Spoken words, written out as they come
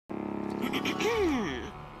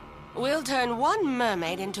We'll turn one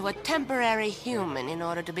mermaid into a temporary human in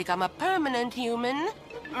order to become a permanent human.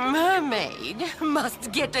 Mermaid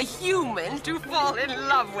must get a human to fall in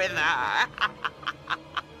love with her.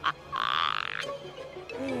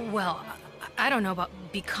 Well, I don't know about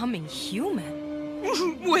becoming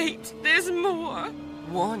human. Wait, there's more.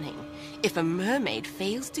 Warning, if a mermaid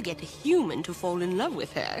fails to get a human to fall in love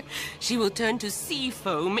with her, she will turn to sea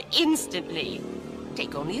foam instantly.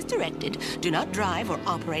 Take only as directed. Do not drive or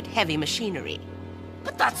operate heavy machinery.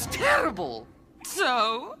 But that's terrible!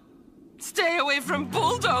 So, stay away from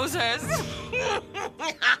bulldozers!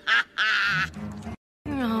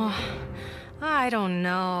 Oh, I don't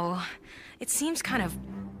know. It seems kind of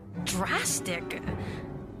drastic.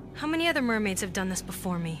 How many other mermaids have done this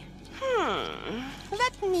before me?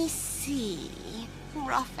 Let me see.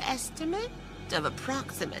 Rough estimate of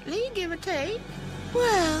approximately, give or take.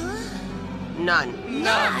 Well, none.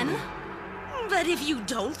 None? But if you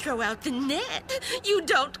don't throw out the net, you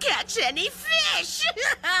don't catch any fish.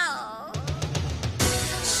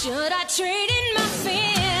 Should I trade in my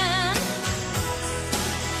fin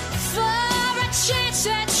for a chance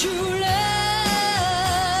at true love?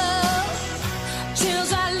 Till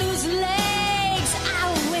I lose legs, I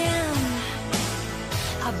win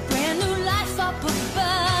a brand new life up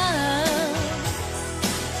above.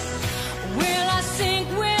 Will I sink?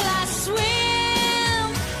 Will I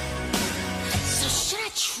swim? So should I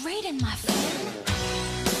trade in my fin?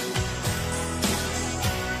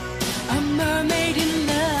 A mermaid in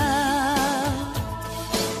love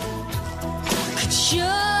could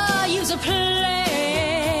sure use a plan,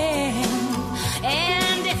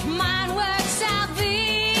 and if mine works out,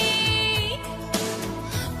 thee,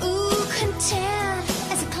 ooh, content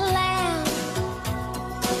as a clown.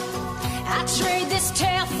 I trade this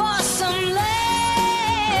tail for some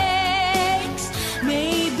legs,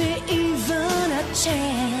 maybe even a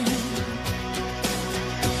chance.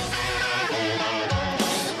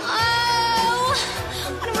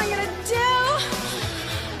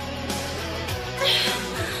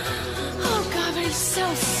 So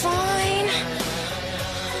fine.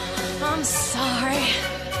 I'm sorry.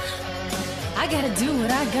 I gotta do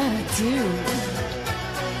what I gotta do.